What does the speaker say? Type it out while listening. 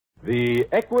The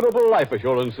Equitable Life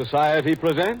Assurance Society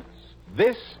presents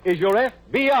This Is Your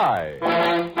FBI.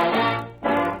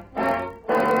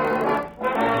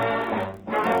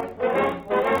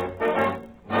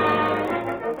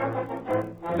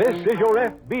 This is Your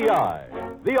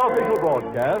FBI, the official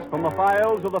broadcast from the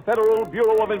files of the Federal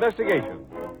Bureau of Investigation.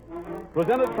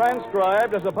 Presented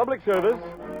transcribed as a public service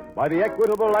by the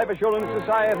Equitable Life Assurance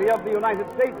Society of the United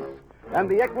States and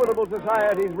the Equitable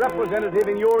Society's representative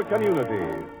in your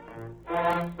community.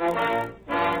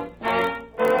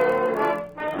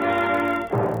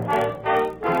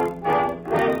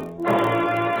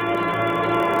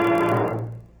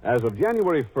 As of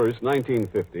January 1st,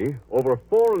 1950, over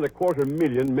 4.25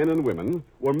 million men and women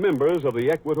were members of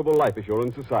the Equitable Life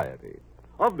Assurance Society.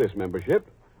 Of this membership,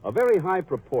 a very high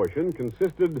proportion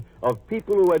consisted of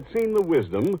people who had seen the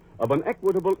wisdom of an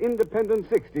equitable independent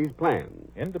 60s plan.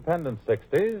 Independent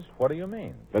 60s? What do you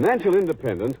mean? Financial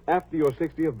independence after your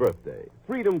 60th birthday.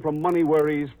 Freedom from money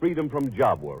worries, freedom from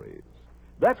job worries.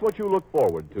 That's what you look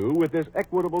forward to with this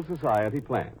Equitable Society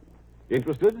plan.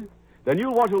 Interested? Then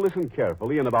you'll want to listen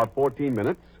carefully in about 14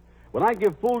 minutes when I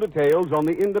give full details on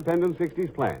the Independent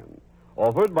 60s plan,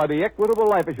 offered by the Equitable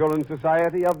Life Assurance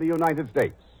Society of the United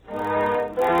States.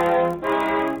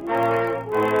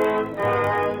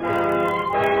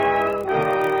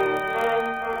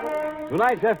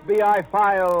 Tonight's FBI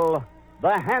file,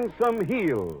 The Handsome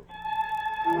Heel.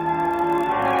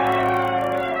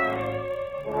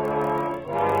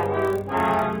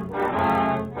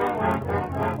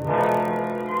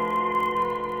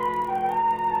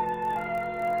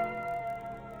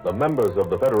 The members of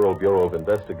the Federal Bureau of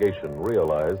Investigation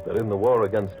realize that in the war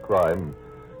against crime,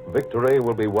 victory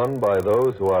will be won by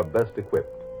those who are best equipped.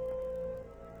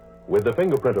 With the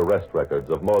fingerprint arrest records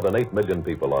of more than 8 million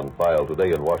people on file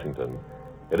today in Washington,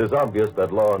 it is obvious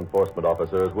that law enforcement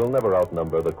officers will never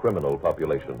outnumber the criminal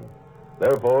population.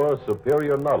 Therefore,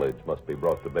 superior knowledge must be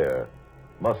brought to bear,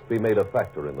 must be made a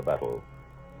factor in the battle.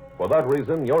 For that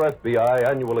reason, your FBI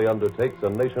annually undertakes a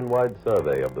nationwide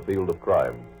survey of the field of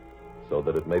crime, so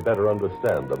that it may better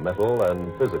understand the mental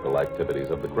and physical activities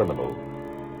of the criminal.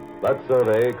 That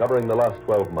survey, covering the last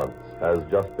 12 months, has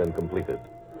just been completed.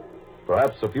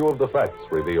 Perhaps a few of the facts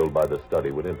revealed by the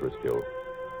study would interest you.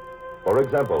 For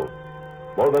example,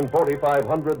 more than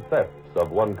 4,500 thefts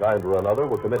of one kind or another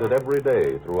were committed every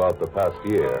day throughout the past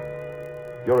year.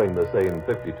 During the same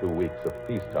 52 weeks of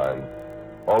peacetime,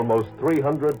 almost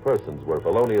 300 persons were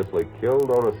feloniously killed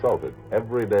or assaulted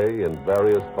every day in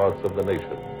various parts of the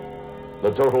nation.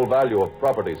 The total value of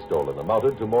property stolen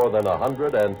amounted to more than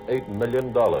 $108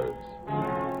 million.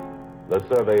 The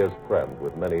survey is crammed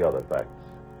with many other facts,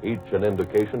 each an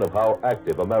indication of how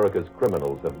active America's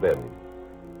criminals have been.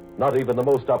 Not even the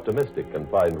most optimistic can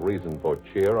find reason for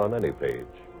cheer on any page.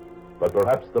 But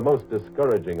perhaps the most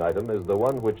discouraging item is the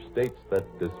one which states that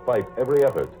despite every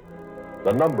effort,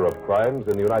 the number of crimes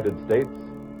in the United States,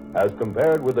 as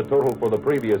compared with the total for the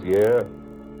previous year,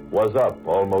 was up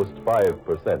almost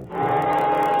 5%.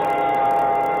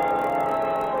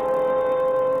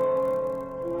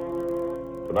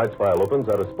 Tonight's file opens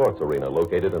at a sports arena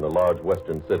located in a large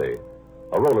western city.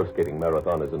 A roller skating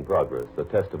marathon is in progress, a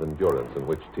test of endurance in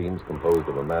which teams composed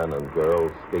of a man and girl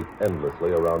skate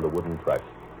endlessly around a wooden track.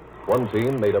 One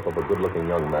team, made up of a good-looking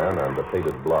young man and a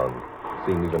faded blonde,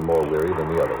 seem even more weary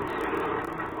than the others.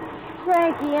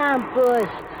 Frankie, I'm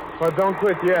bushed. Well, don't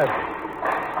quit yet.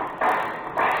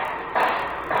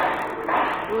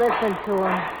 Listen to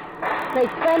them. They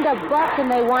spend $1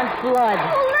 and they want blood.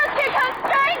 Oh, look, here comes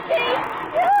Frankie!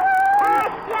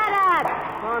 Shut up!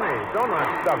 Honey, don't run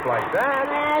stuff like that.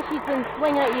 Nah, she's been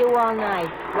swinging at you all night.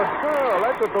 But, girl,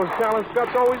 that's what those talent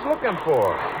scouts always looking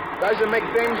for. Guys that make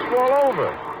dames fall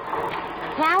over.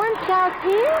 Talent scouts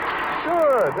here?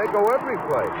 Sure, they go every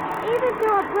place. Even to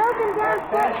a broken down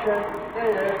Attention,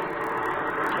 skaters.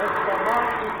 Mr.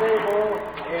 Marty Gable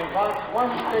in box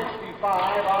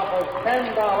 165 offers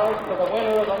 $10 to the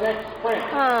winner of the next sprint.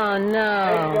 Oh, Take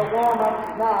no. your warm-ups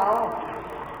now.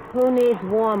 Who needs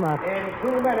warm-up? In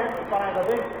 2 minutes, by the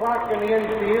big clock in the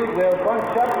infield, we'll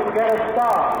bunch up and get a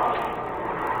start.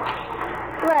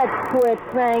 Let's quit,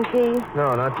 Frankie.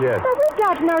 No, not yet. But we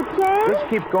got no chance. Just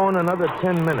keep going another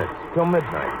 10 minutes, till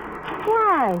midnight,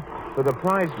 Why? for the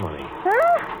prize money.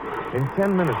 Huh? In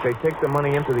 10 minutes, they take the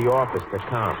money into the office to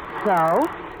count. So?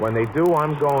 When they do,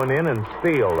 I'm going in and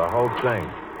steal the whole thing.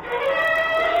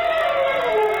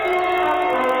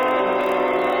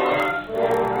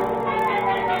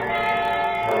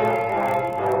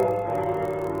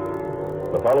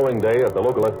 The following day at the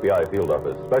local FBI field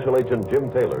office, Special Agent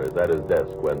Jim Taylor is at his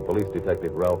desk when Police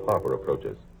Detective Ralph Harper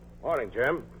approaches. Morning,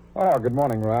 Jim. Oh, good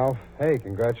morning, Ralph. Hey,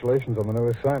 congratulations on the new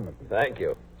assignment. Thank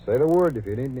you. Say the word if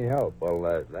you need any help.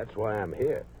 Well, that's why I'm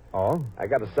here. Oh? I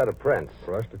got a set of prints.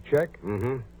 For us to check?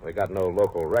 Mm-hmm. We got no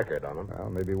local record on them. Well,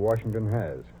 maybe Washington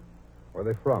has. Where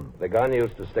are they from? The gun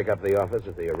used to stick up the office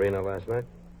at the arena last night?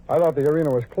 I thought the arena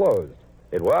was closed.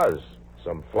 It was.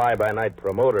 Some fly-by-night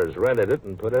promoters rented it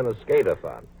and put in a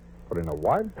skate-a-thon. Put in a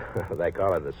what? They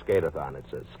call it a skate-a-thon.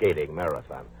 It's a skating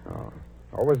marathon. Oh.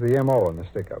 What was the M.O. in the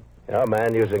stick-up? A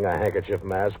man using a handkerchief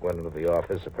mask went into the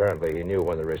office. Apparently, he knew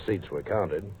when the receipts were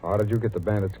counted. How did you get the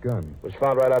bandit's gun? It was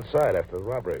found right outside after the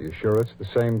robbery. You sure it's the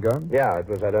same gun? Yeah, it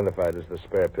was identified as the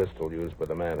spare pistol used by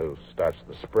the man who starts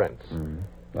the sprints.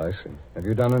 I see. Have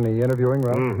you done any interviewing,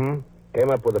 Ralph? Mm-hmm. Came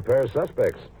up with a pair of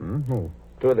suspects. Who?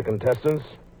 Two of the contestants,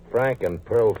 Frank and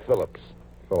Pearl Phillips.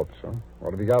 Phillips, huh?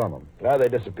 What have you got on them? Well, they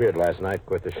disappeared last night,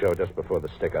 quit the show just before the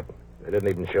stick-up. They didn't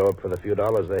even show up for the few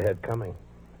dollars they had coming.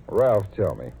 Ralph,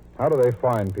 tell me, how do they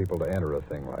find people to enter a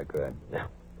thing like that? Now,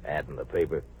 ad in the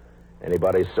paper.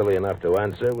 Anybody silly enough to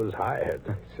answer was hired.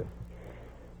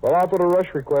 Well, I'll put a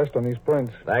rush request on these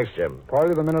prints. Thanks, Jim. Call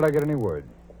you the minute I get any word.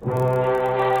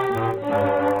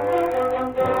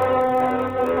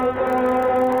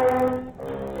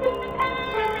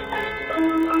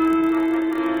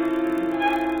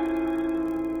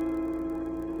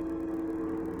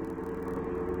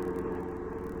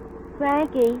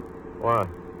 Frankie, What?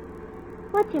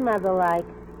 what's your mother like?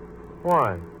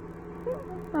 Why?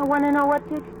 I want to know what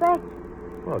to expect.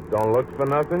 Well, don't look for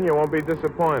nothing. You won't be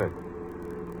disappointed.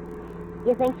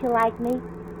 You think she'll like me?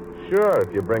 Sure,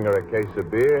 if you bring her a case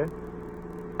of beer.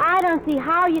 I don't see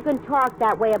how you can talk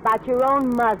that way about your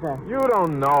own mother. You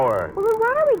don't know her. Well, then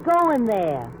why are we going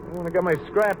there? I want to get my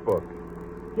scrapbook.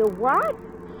 Your what?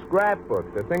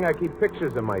 Scrapbook, the thing I keep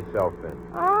pictures of myself in.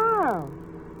 Oh.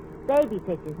 Baby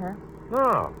pictures, huh?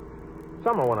 No.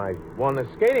 Some are when I won the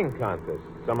skating contest.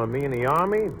 Some of me in the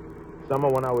Army. Some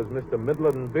are when I was Mr.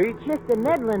 Midland Beach. Mr.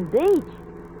 Midland Beach?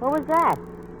 What was that?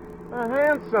 A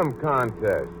handsome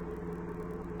contest.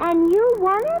 And you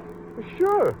won it?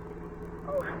 Sure.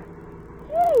 Oh,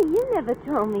 gee, you never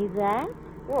told me that.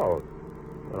 Well,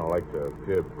 I don't like to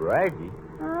appear braggy.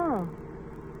 Oh.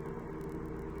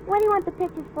 What do you want the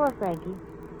pictures for, Frankie?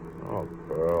 Oh,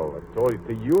 Pearl, I told you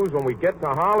to use when we get to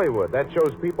Hollywood. That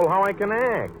shows people how I can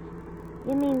act.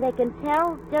 You mean they can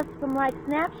tell just from, like,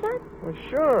 snapshots? Well,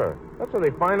 sure. That's how they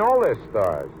find all their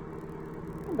stars.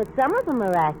 But some of them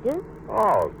are actors.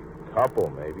 Oh, a couple,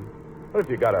 maybe. But if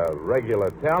you got a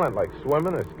regular talent like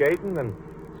swimming or skating, then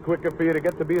it's quicker for you to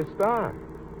get to be a star.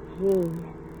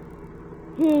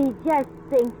 Gee, just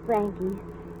think, Frankie.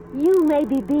 You may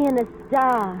be being a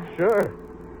star. Sure.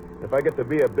 If I get to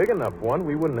be a big enough one,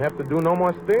 we wouldn't have to do no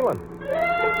more stealing.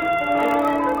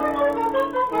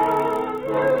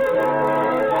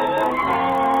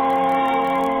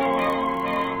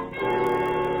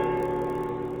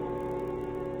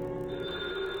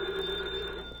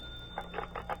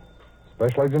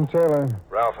 Special Agent Taylor.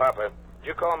 Ralph Harper. Did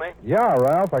you call me? Yeah,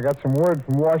 Ralph, I got some word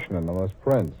from Washington on those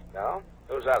prints. No?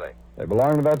 Whose are they? They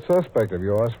belong to that suspect of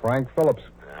yours, Frank Phillips.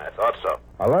 I thought so.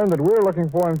 I learned that we're looking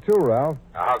for him, too, Ralph.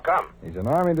 How come? He's an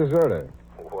Army deserter.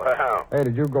 Well. Hey,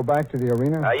 did you go back to the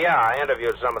arena? Yeah, I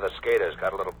interviewed some of the skaters,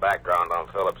 got a little background on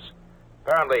Phillips.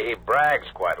 Apparently, he brags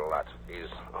quite a lot. He's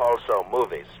also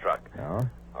movie-struck. No?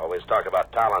 Always talk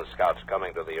about talent scouts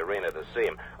coming to the arena to see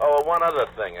him. Oh, one other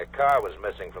thing. A car was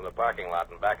missing from the parking lot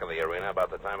in back of the arena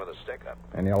about the time of the stick-up.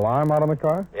 Any alarm out on the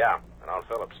car? Yeah, and on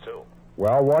Phillips, too.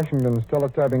 Well, Washington's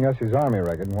teletyping us his Army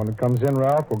record, and when it comes in,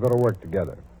 Ralph, we'll go to work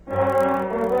together.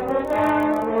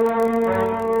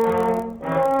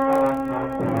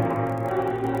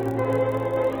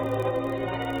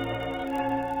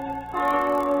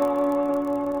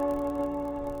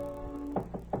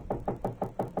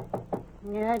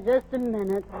 Yeah, just a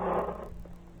minute.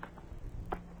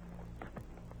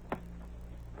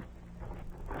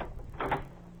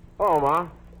 Oh, Ma.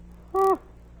 Oh,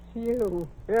 you.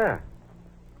 Yeah,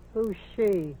 Who's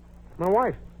she? my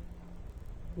wife.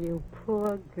 You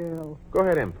poor girl. Go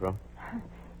ahead in, Pearl.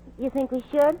 You think we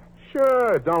should?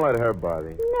 Sure, don't let her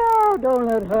bother you. No, don't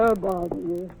let her bother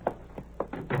you.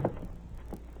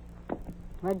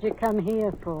 What'd you come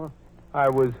here for? I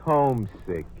was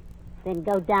homesick. Then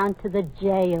go down to the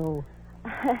jail.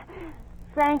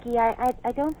 Frankie,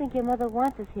 I don't think your mother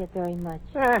wants us here very much.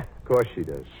 Of course she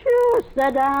does. Sure,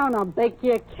 sit down. I'll bake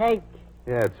you a cake.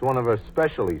 Yeah, it's one of her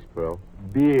specialties, Pearl.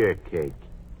 Beer cake.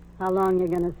 How long you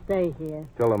gonna stay here?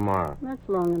 Till tomorrow. That's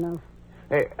long enough.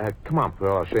 Hey, come on,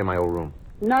 Pearl. I'll show you my old room.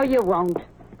 No, you won't.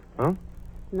 Huh?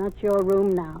 Not your room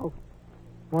now.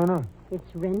 Why not?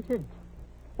 It's rented.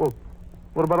 Well,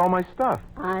 What about all my stuff?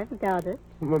 I've got it.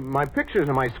 My pictures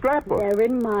and my scrapbook. They're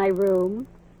in my room.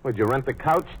 Would you rent the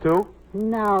couch, too?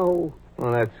 No.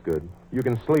 Well, that's good. You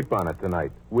can sleep on it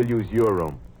tonight. We'll use your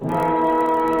room.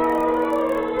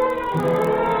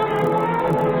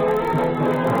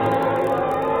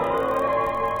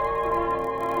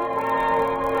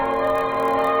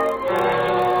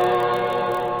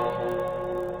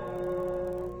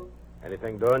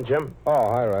 Anything doing, Jim?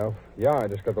 Oh, hi, Ralph. Yeah, I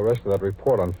just got the rest of that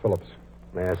report on Phillips.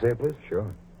 May I see it, please? Sure.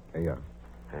 Here you are.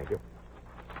 Thank you.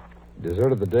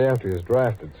 Deserted the day after he was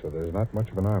drafted, so there's not much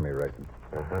of an army record.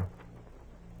 Uh-huh.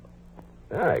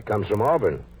 Ah, it comes from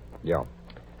Auburn. Yeah.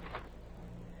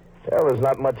 Well, there's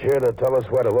not much here to tell us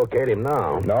where to locate him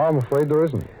now. No, I'm afraid there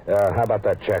isn't. How about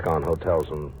that check on hotels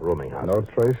and rooming houses? No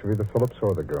trace of either Phillips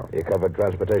or the girl. You covered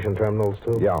transportation terminals,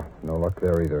 too? Yeah, no luck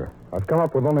there either. I've come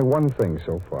up with only one thing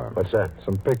so far. What's that?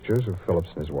 Some pictures of Phillips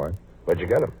and his wife. Where'd you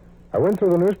get them? I went through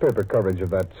the newspaper coverage of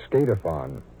that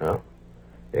skate-a-thon. Oh?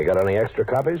 You got any extra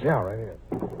copies? Yeah, right here.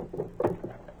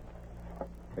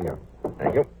 Here you go.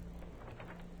 Thank you.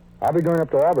 I'll be going up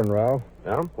to Auburn, Ralph.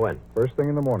 Yeah? When? First thing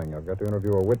in the morning. I've got to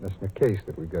interview a witness in a case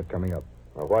that we've got coming up.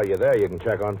 Well, while you're there, you can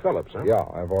check on Phillips, huh? Yeah,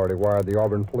 I've already wired the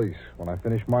Auburn police. When I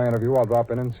finish my interview, I'll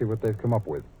drop in and see what they've come up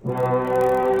with.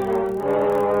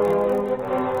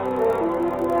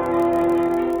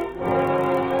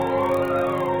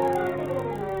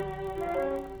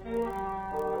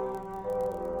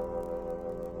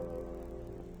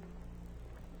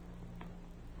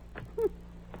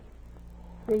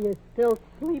 So you still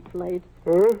sleep late.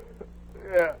 Huh?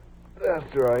 Yeah,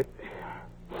 that's right.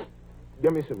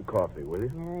 Give me some coffee, will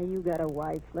you? Yeah, you got a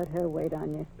wife. Let her wait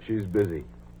on you. She's busy.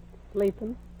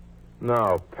 Sleeping?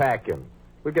 No, packing.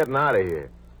 We're getting out of here.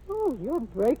 Oh, you're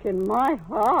breaking my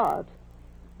heart.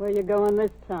 Where you going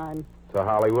this time? To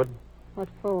Hollywood. What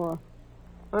for? I'm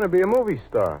going to be a movie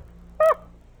star.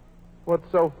 What's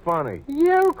so funny?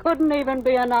 You couldn't even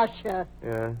be an usher.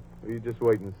 Yeah, well, you just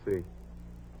wait and see.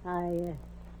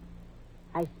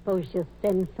 I suppose you'll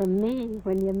send for me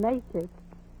when you make it.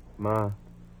 Ma,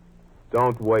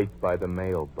 don't wait by the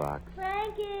mailbox.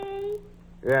 Frankie,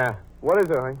 Yeah, what is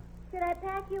it, honey? should I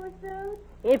pack you a suit?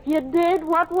 If you did,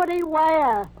 what would he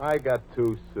wear? I got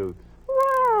 2 suits.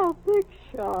 Wow, big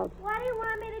shot. What do you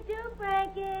want me to do,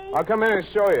 Frankie? I'll come in and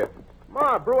show you.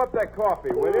 Ma, brew up that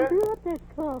coffee, will you? You want that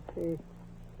coffee?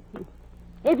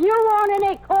 If you want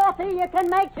any coffee, you can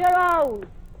make your own.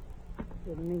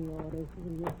 Give me orders,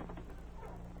 will you?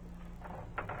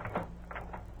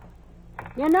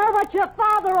 You know what your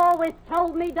father always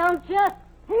told me, don't you?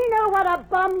 He knew what a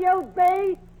bum you'd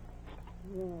be.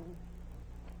 Yeah.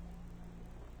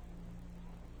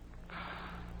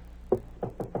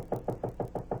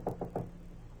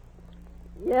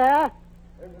 Yeah?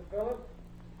 Mrs. Phillips?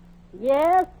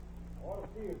 Yes? I want to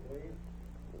see you, please.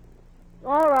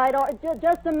 All right,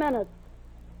 just a minute.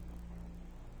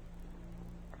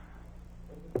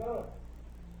 Mrs. Phillips?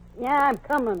 Yeah, I'm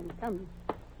coming.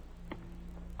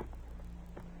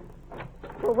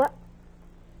 Well, what?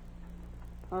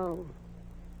 Oh.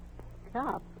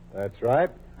 Cop. That's right.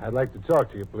 I'd like to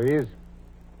talk to you, please.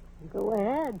 Go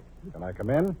ahead. Can I come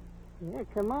in? Yeah,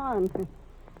 come on.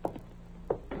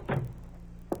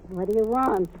 What do you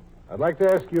want? I'd like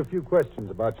to ask you a few questions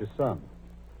about your son.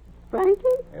 Frankie?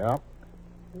 Yeah?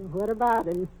 What about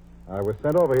him? I was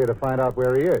sent over here to find out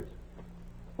where he is.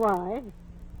 Why?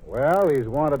 Well, he's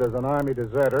wanted as an Army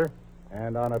deserter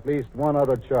and on at least one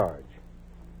other charge.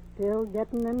 Still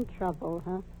getting in trouble,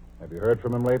 huh? Have you heard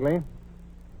from him lately?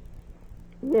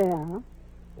 Yeah.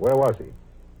 Where was he?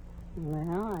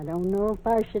 Well, I don't know if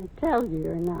I should tell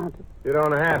you or not. You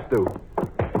don't have to.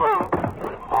 But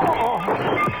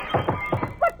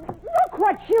look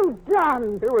what you've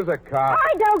done. He was a cop.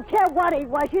 I don't care what he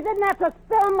was. You didn't have to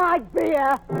spill my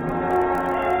beer.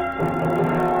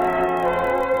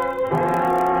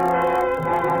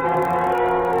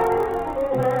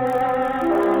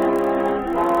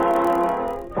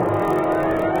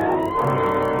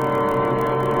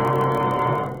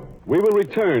 We will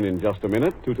return in just a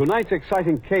minute to tonight's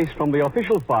exciting case from the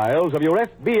official files of your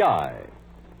FBI.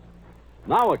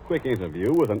 Now a quick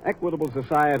interview with an Equitable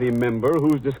Society member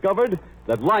who's discovered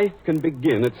that life can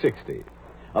begin at 60.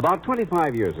 About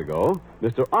 25 years ago,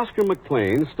 Mr. Oscar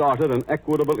McLean started an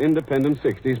Equitable Independent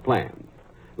 60s plan.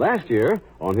 Last year,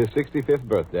 on his 65th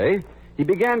birthday, he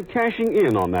began cashing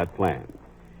in on that plan.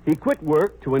 He quit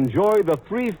work to enjoy the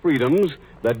 3 freedoms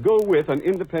that go with an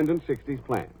independent 60s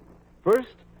plan. First,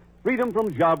 freedom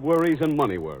from job worries and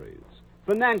money worries.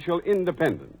 Financial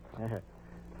independence.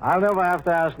 I'll never have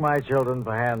to ask my children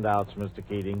for handouts, Mr.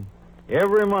 Keating.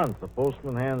 Every month, the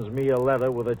postman hands me a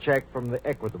letter with a check from the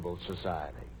Equitable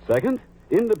Society. Second,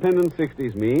 Independent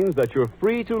 60s means that you're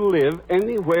free to live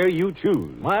anywhere you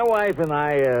choose. My wife and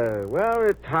I,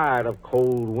 we're tired of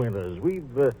cold winters. We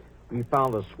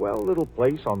found a swell little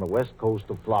place on the west coast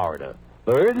of Florida.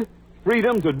 Third,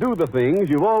 freedom to do the things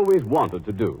you've always wanted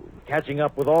to do. Catching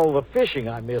up with all the fishing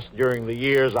I missed during the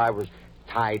years I was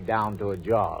tied down to a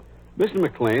job. Mr.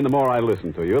 McLean, the more I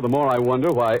listen to you, the more I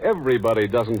wonder why everybody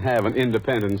doesn't have an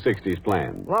independent 60s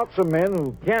plan. Lots of men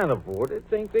who can't afford it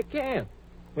think they can.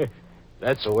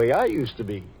 That's the way I used to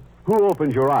be. Who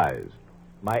opened your eyes?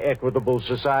 My Equitable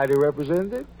Society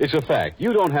representative? It's a fact.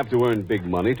 You don't have to earn big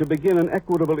money to begin an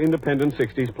Equitable Independent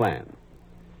 60s plan.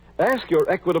 Ask your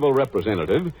Equitable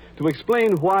representative to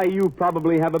explain why you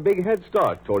probably have a big head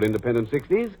start toward Independent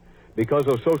 60s because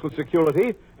of Social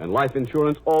Security and life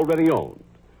insurance already owned.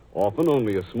 Often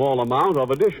only a small amount of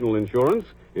additional insurance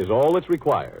is all that's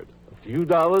required. A few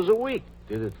dollars a week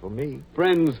did it for me.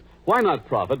 Friends, why not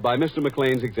profit by Mr.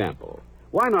 McLean's example?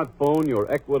 Why not phone your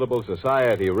Equitable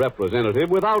Society representative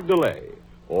without delay?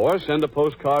 Or send a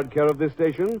postcard care of this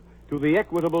station to the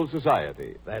Equitable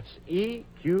Society. That's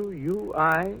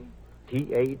EQUITABLE.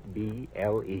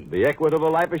 The Equitable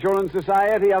Life Assurance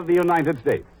Society of the United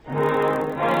States.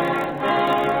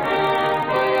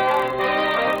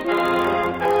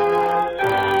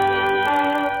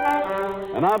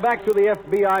 And now back to the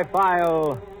FBI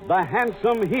file, The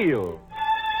Handsome Heel.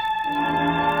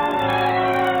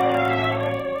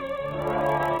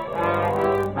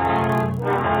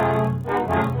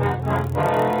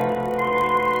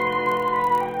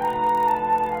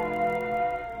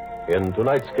 In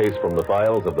tonight's case from the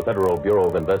files of the Federal Bureau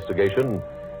of Investigation,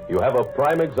 you have a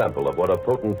prime example of what a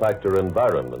potent factor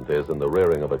environment is in the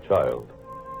rearing of a child.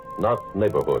 Not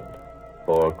neighborhood,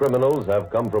 for criminals have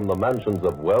come from the mansions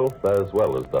of wealth as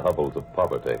well as the hovels of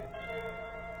poverty.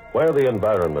 Where the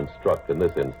environment struck in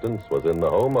this instance was in the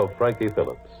home of Frankie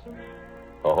Phillips.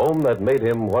 A home that made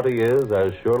him what he is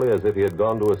as surely as if he had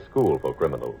gone to a school for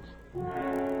criminals.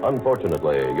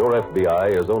 Unfortunately, your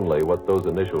FBI is only what those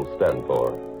initials stand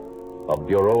for. A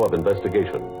Bureau of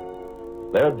Investigation.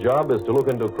 Their job is to look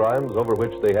into crimes over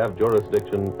which they have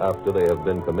jurisdiction after they have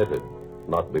been committed,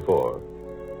 not before.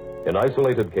 In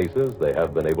isolated cases, they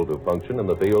have been able to function in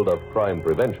the field of crime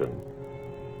prevention.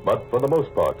 But for the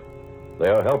most part, they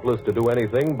are helpless to do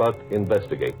anything but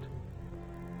investigate.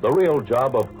 The real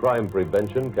job of crime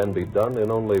prevention can be done in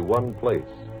only one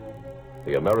place,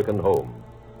 the American home.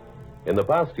 In the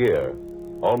past year,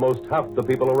 almost half the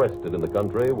people arrested in the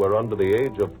country were under the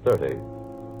age of 30.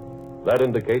 That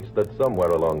indicates that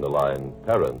somewhere along the line,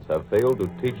 parents have failed to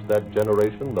teach that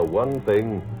generation the one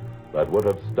thing that would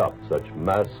have stopped such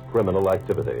mass criminal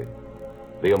activity.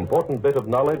 The important bit of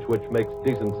knowledge which makes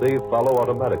decency follow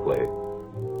automatically.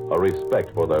 A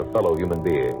respect for their fellow human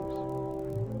beings.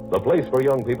 The place for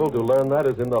young people to learn that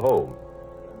is in the home.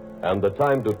 And the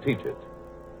time to teach it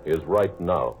is right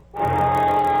now.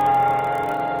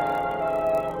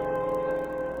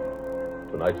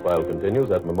 Tonight's file continues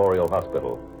at Memorial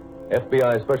Hospital.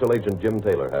 FBI Special Agent Jim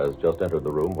Taylor has just entered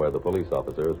the room where the police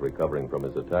officer is recovering from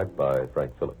his attack by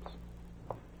Frank Phillips.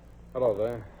 Hello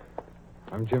there.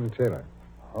 I'm Jim Taylor.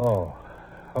 Oh,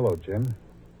 hello, Jim.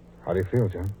 How do you feel,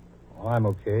 Jim? Oh, I'm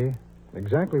okay.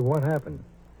 Exactly what happened?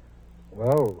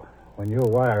 Well, when your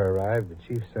wire arrived, the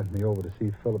chief sent me over to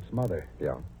see Philip's mother.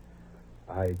 Yeah.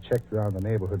 I checked around the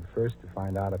neighborhood first to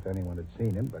find out if anyone had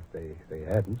seen him, but they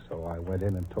hadn't, so I went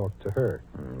in and talked to her.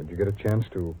 Did you get a chance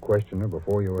to question her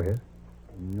before you were hit?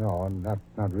 No,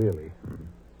 not really.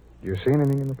 You seen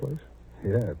anything in the place?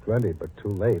 Yeah, plenty, but too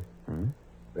late. Hmm?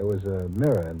 There was a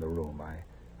mirror in the room.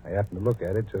 I happened to look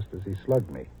at it just as he slugged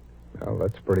me. Well,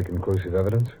 that's pretty conclusive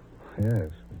evidence.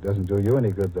 Yes. It doesn't do you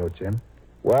any good, though, Jim.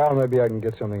 Well, maybe I can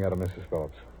get something out of Mrs.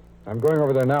 Phillips. I'm going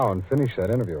over there now and finish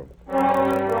that interview.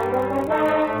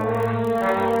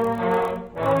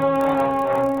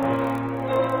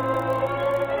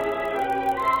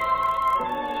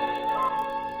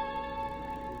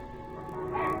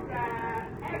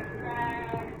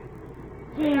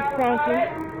 Gee, Frankie,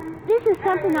 this is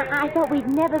something I thought we'd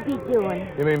never be doing.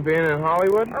 You mean being in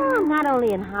Hollywood? Oh, not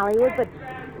only in Hollywood, but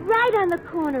right on the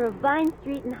corner of Vine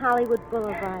Street and Hollywood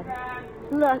Boulevard.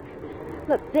 Look,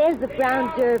 there's the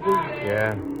Brown Derby.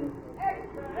 Yeah.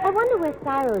 I wonder where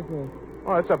Cyro's is.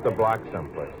 Oh, it's up the block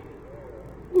someplace.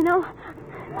 You know,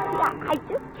 I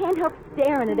just can't help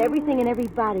staring at everything and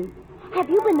everybody. Have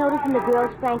you been noticing the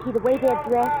girls, Frankie, the way they're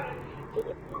dressed?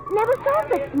 Never saw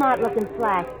such smart-looking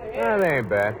slacks. Yeah, they ain't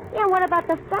bad. Yeah, what about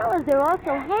the fellas? They're all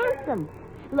so handsome.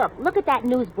 Look at that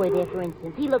newsboy there, for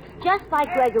instance. He looks just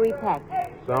like Gregory Peck.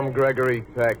 Some Gregory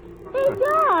Peck. He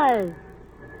does.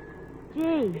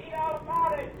 Gee,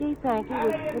 Gee, Frankie,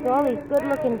 with all these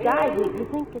good-looking guys, you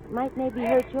think it might maybe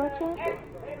hurt your chances?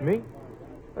 Me?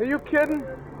 Are you kidding?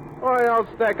 Why, I'll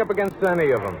stack up against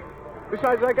any of them.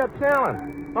 Besides, I got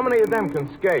talent. How many of them can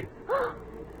skate?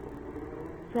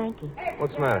 Frankie.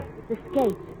 What's the matter? The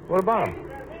skates. What about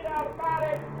them?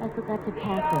 I forgot to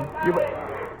pack them.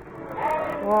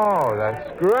 Oh,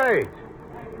 that's great.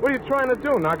 What are you trying to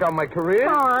do, knock out my career?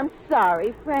 Oh, I'm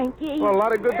sorry, Frankie. Well, a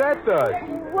lot of good that does.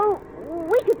 Well,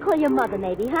 we could call your mother,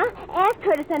 maybe, huh? Ask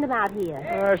her to send them out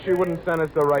here. She wouldn't send us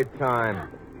the right time.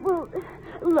 Well,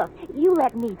 look, you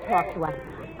let me talk to her.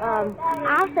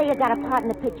 I'll say you got a part in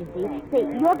the picture, see? Say,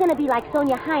 you're going to be like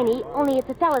Sonia Heine, only it's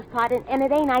a fella's part, and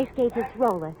it ain't ice skates, it's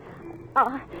roller.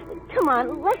 Come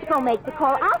on, let's go make the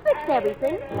call. I'll fix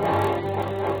everything.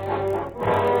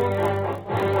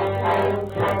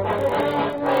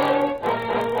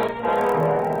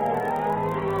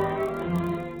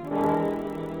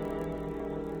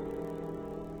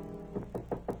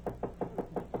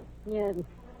 Yeah,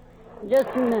 just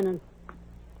a minute.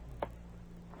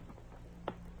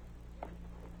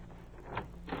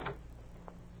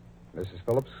 Mrs.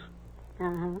 Phillips?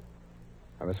 Uh-huh.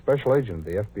 I'm a special agent of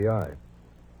the FBI.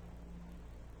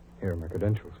 Here are my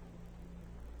credentials.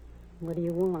 What do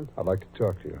you want? I'd like to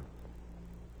talk to you.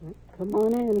 Come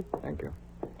on in. Thank you.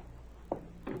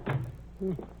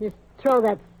 Just throw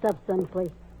that stuff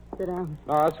someplace. Sit down.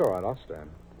 No, that's all right. I'll stand.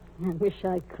 I wish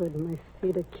I could. My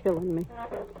feet are killing me.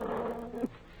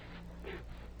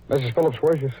 Mrs. Phillips,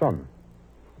 where's your son?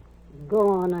 Go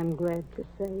on, I'm glad to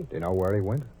say. Do you know where he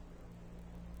went?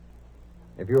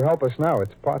 If you help us now,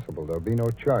 it's possible there'll be no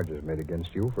charges made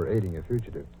against you for aiding a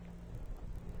fugitive.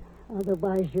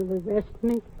 Otherwise, you'll arrest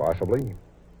me? Possibly.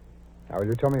 Now, will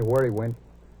you tell me where he went?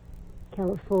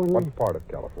 California. What part of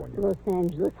California? Los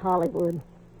Angeles, Hollywood.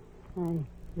 I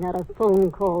got a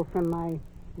phone call from my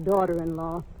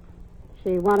daughter-in-law.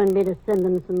 She wanted me to send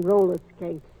them some roller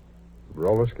skates.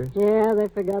 Roller skates? Yeah, they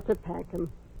forgot to pack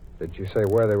them. Did she say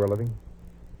where they were living?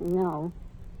 No.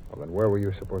 Well, then where were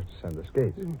you supposed to send the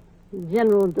skates?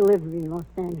 General delivery in Los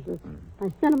Angeles.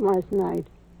 I sent them last night.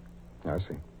 I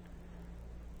see.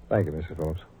 Thank you, Mrs.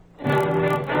 Phillips.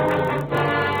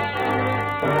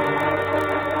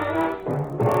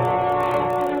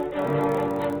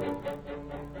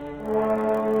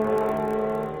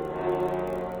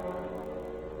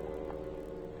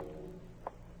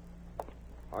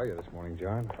 How are you this morning,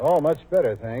 John? Oh, much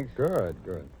better, thanks. Good.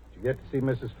 Did you get to see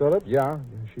Mrs. Phillips? Yeah,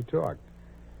 she talked.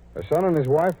 Her son and his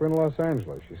wife were in Los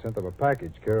Angeles. She sent them a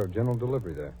package care of general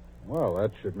delivery there. Well,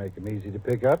 that should make them easy to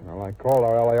pick up. Well, I called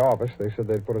our L.A. office. They said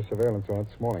they'd put a surveillance on it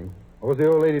this morning. What was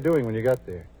the old lady doing when you got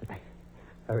there?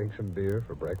 Having some beer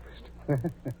for breakfast.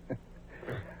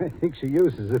 I think she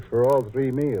uses it for all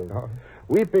 3 meals. Oh.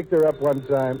 We picked her up one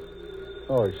time.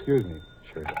 Oh, excuse me.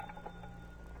 Sure.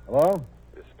 Hello?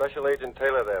 Is Special Agent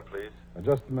Taylor there, please?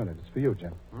 Just a minute. It's for you,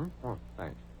 Jim. Oh,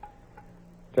 thanks.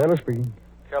 Taylor speaking.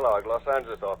 Kellogg, Los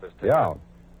Angeles office. Taylor. Yeah.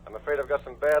 I'm afraid I've got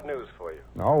some bad news for you.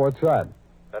 No, what's that?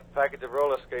 That package of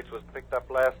roller skates was picked up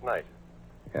last night.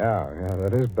 Yeah,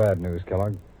 that is bad news,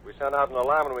 Kellogg. We sent out an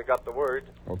alarm when we got the word.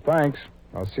 Well, thanks.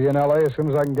 I'll see you in L.A. as soon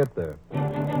as I can get there.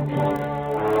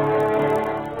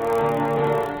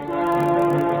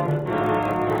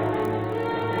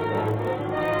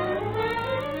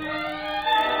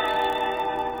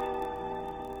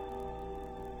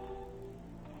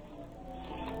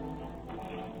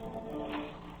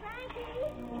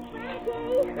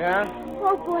 Yeah?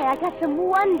 Oh, boy, I got some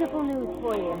wonderful news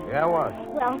for you. Yeah, what?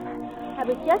 Well, I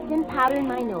was just in powdering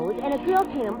my nose, and a girl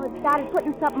came up and started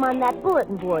putting something on that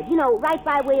bulletin board. You know, right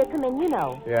by where you come in, you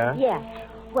know. Yeah? Yeah.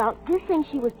 Well, this thing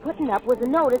she was putting up was a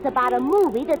notice about a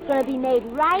movie that's going to be made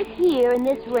right here in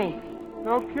this rink.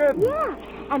 No kidding. Yeah,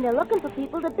 and they're looking for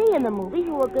people to be in the movie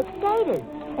who are good skaters.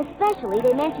 Especially,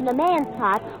 they mentioned a man's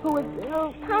part who is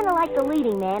kind of like the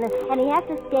leading man, and he has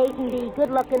to skate and be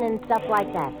good-looking and stuff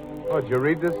like that. Oh, did you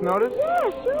read this notice?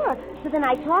 Yeah, sure. So then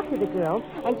I talked to the girl,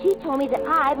 and she told me that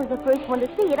I was the first one to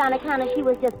see it on account of she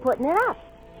was just putting it up.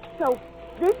 So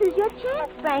this is your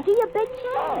chance, Frankie, your big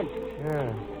chance.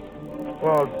 Yeah.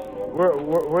 Well,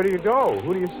 where do you go?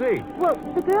 Who do you see? Well,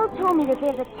 the girl told me that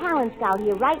there's a talent scout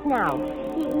here right now.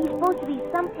 He's supposed to be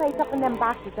someplace up in them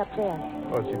boxes up there.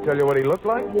 Oh, did she tell you what he looked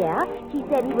like? Yeah, she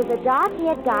said he was a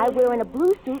dark-haired guy wearing a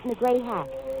blue suit and a gray hat.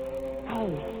 Hey,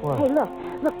 What? Hey, look,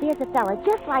 there's a fella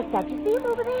just like that. You see him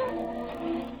over there?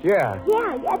 Yeah.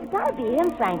 Yeah, it's gotta be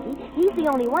him, Frankie. He's the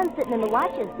only one sitting in the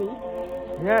watcher's seat.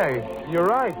 Yeah, you're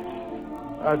right.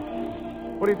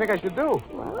 What do you think I should do?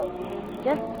 Well,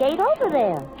 just skate over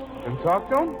there. And talk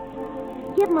to him?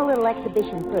 Give him a little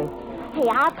exhibition first. Hey,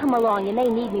 I'll come along. You may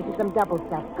need me for some double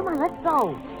stuff. Come on, let's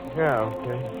go. Yeah,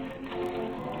 okay.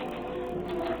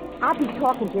 I'll be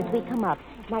talking to you as we come up.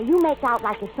 Now, you make out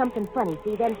like it's something funny,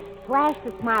 see? Then flash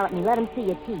the smile at me. Let him see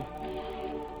your teeth.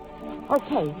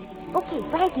 Okay. Okay,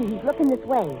 Frankie, he's looking this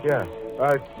way. Yeah.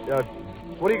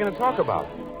 What are you going to talk about?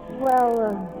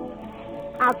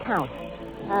 Well, I'll count.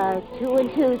 2 and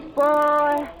 2's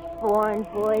 4. 4 and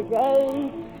 4 is 8.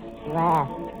 Laugh.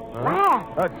 Huh?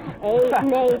 Laugh. 8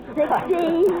 and 8,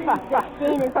 16.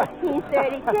 16 and 16,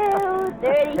 32. 32.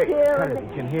 Hey, Kennedy,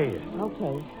 can hear you.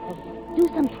 Okay. Do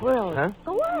some twirls. Huh?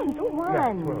 Go on, go on.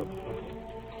 Yeah, twirl.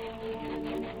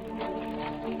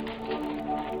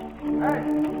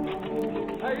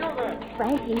 Hey, you there.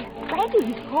 Frankie,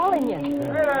 he's calling you. Hey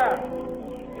there.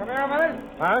 Come here a minute.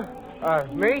 Huh?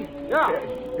 Me? Yeah.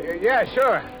 Yeah,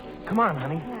 sure. Come on,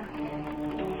 honey.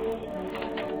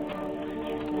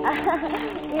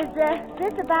 Is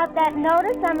this about that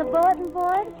notice on the bulletin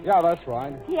board? Yeah, that's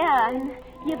right. Yeah, and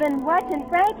you've been watching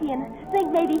Frankie and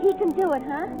think maybe he can do it,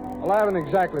 huh? Well, I haven't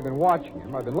exactly been watching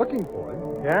him. I've been looking for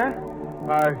him. Yeah?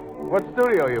 What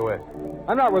studio are you with?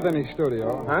 I'm not with any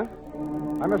studio. Huh?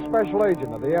 I'm a special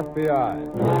agent of the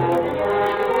FBI.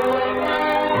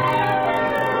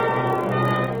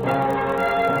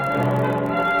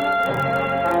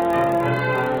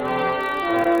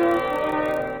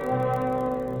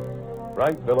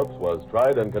 Frank Phillips was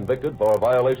tried and convicted for a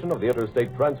violation of the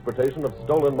Interstate Transportation of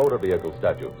Stolen Motor Vehicle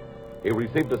statute. He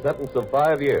received a sentence of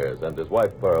 5 years, and his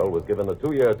wife, Pearl, was given a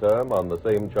 2-year term on the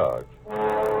same charge.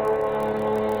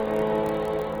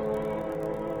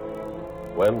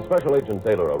 When Special Agent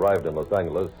Taylor arrived in Los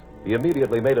Angeles, he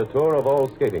immediately made a tour of all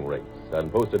skating rinks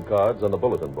and posted cards on the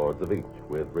bulletin boards of each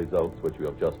with results which you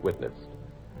have just witnessed.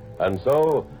 And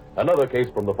so, another case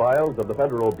from the files of the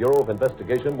Federal Bureau of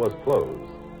Investigation was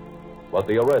closed. But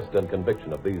the arrest and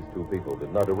conviction of these 2 people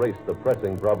did not erase the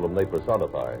pressing problem they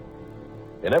personify.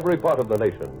 In every part of the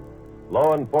nation,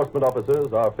 law enforcement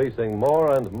officers are facing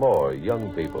more and more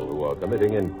young people who are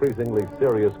committing increasingly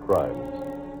serious crimes.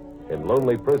 In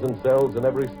lonely prison cells in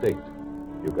every state,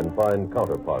 you can find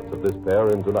counterparts of this pair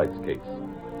in tonight's case,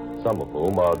 some of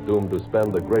whom are doomed to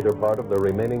spend the greater part of their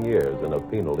remaining years in a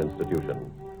penal institution.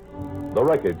 The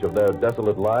wreckage of their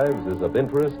desolate lives is of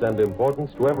interest and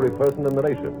importance to every person in the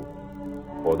nation.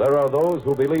 For there are those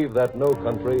who believe that no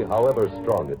country, however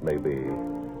strong it may be,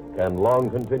 can long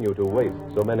continue to waste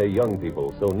so many young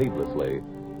people so needlessly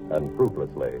and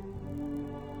fruitlessly.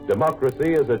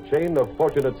 Democracy is a chain of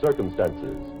fortunate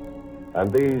circumstances,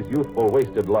 and these youthful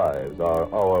wasted lives are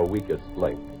our weakest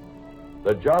link.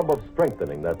 The job of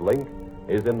strengthening that link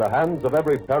is in the hands of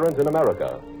every parent in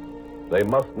America. They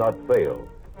must not fail.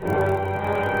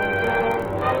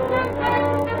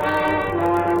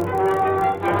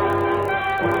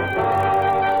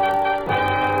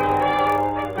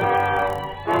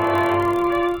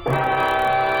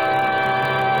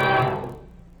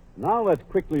 Now let's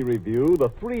quickly review the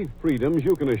 3 freedoms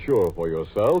you can assure for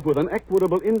yourself with an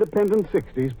equitable independent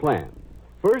 60s plan.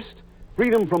 First,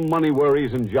 freedom from money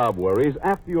worries and job worries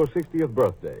after your 60th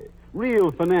birthday.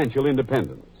 Real financial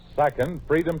independence. Second,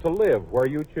 freedom to live where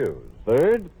you choose.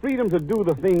 Third, freedom to do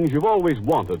the things you've always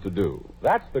wanted to do.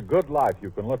 That's the good life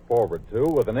you can look forward to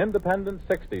with an independent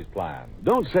 60s plan.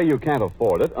 Don't say you can't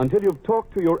afford it until you've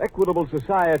talked to your Equitable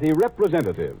Society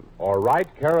representative. Or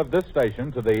write care of this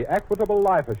station to the Equitable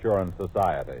Life Assurance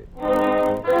Society.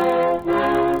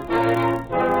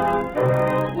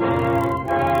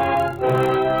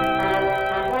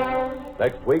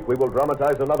 Next week, we will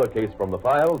dramatize another case from the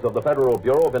files of the Federal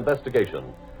Bureau of Investigation.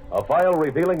 A file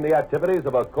revealing the activities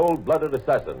of a cold-blooded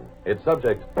assassin. Its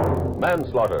subject,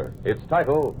 manslaughter. Its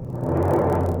title,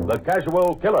 The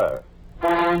Casual Killer.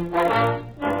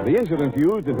 The incidents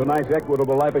used in tonight's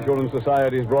Equitable Life Assurance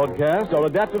Society's broadcast are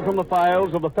adapted from the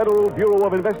files of the Federal Bureau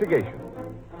of Investigation.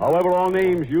 However, all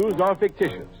names used are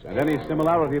fictitious, and any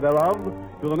similarity thereof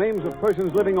to the names of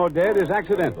persons living or dead is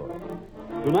accidental.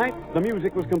 Tonight, the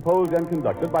music was composed and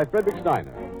conducted by Frederick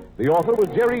Steiner. The author was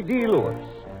Jerry D. Lewis.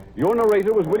 Your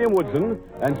narrator was William Woodson,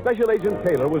 and Special Agent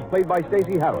Taylor was played by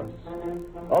Stacey Harris.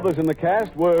 Others in the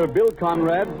cast were Bill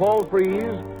Conrad, Paul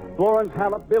Frees, Florence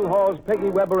Hallett, Bill Hawes, Peggy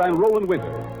Weber, and Roland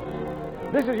Winters.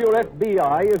 This Is Your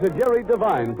FBI is a Jerry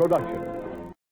Devine production.